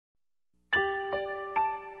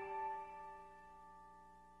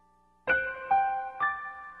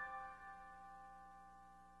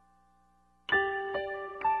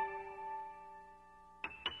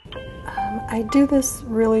I do this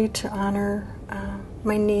really to honor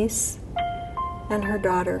my niece and her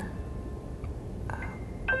daughter.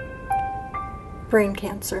 Brain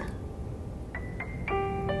cancer.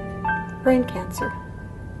 Brain cancer.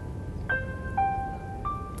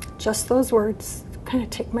 Just those words kind of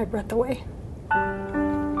take my breath away.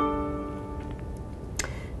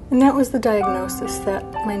 And that was the diagnosis that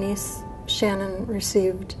my niece Shannon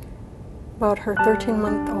received about her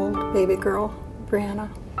 13-month-old baby girl, Brianna.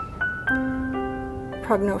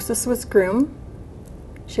 Prognosis was grim.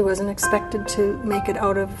 She wasn't expected to make it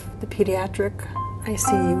out of the pediatric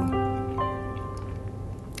ICU.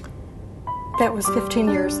 That was 15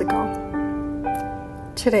 years ago.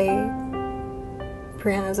 Today,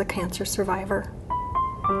 Brianna is a cancer survivor.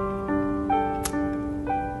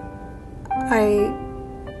 I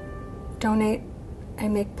donate, I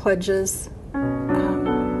make pledges,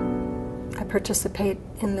 I participate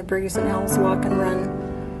in the Briggs and L's Walk and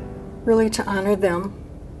Run, really to honor them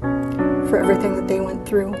for everything that they went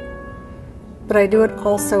through. But I do it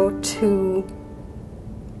also to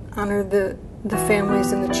honor the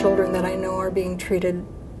families and the children that I know are being treated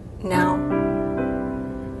now.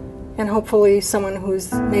 And hopefully someone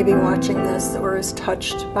who's maybe watching this or is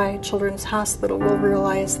touched by Children's Hospital will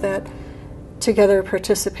realize that together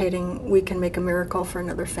participating, we can make a miracle for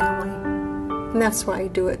another family. And that's why I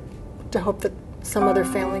do it, to hope that some other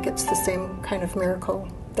family gets the same kind of miracle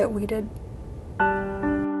that we did.